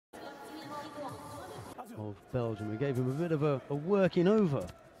of Belgium. We gave him a bit of a working over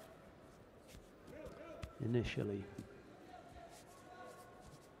initially.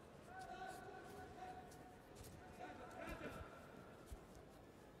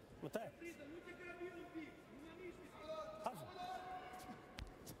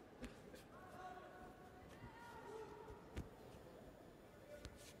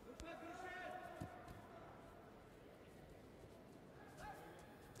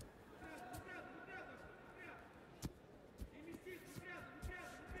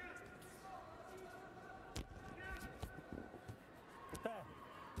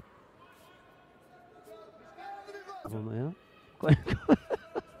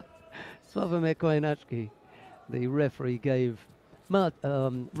 Sławomir Kłajnaczki, the referee, gave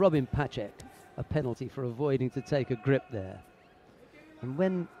Robin Pacek a penalty for avoiding to take a grip there. And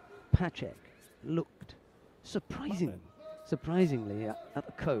when Pacek looked surprisingly at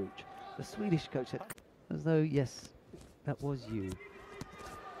the coach, the Swedish coach said, as though, yes, that was you.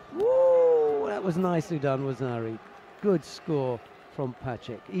 Woo! That was nicely done, Wazari. Good score from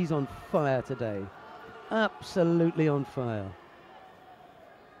Pacek. He's on fire today. Absolutely on fire.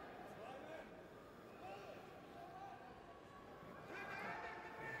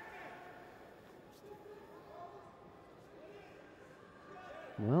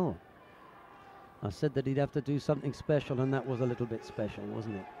 Well, I said that he'd have to do something special, and that was a little bit special,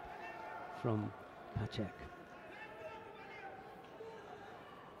 wasn't it? From Pacek.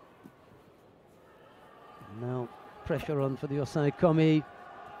 Now pressure on for the Osai Komi.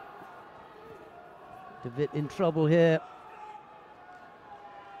 De Witt in trouble here.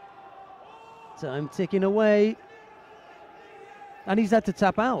 Time ticking away. And he's had to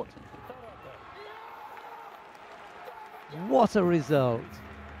tap out. What a result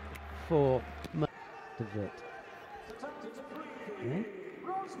for De Witt. Yeah.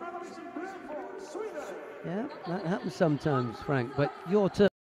 Yeah, that happens sometimes, Frank, but your turn.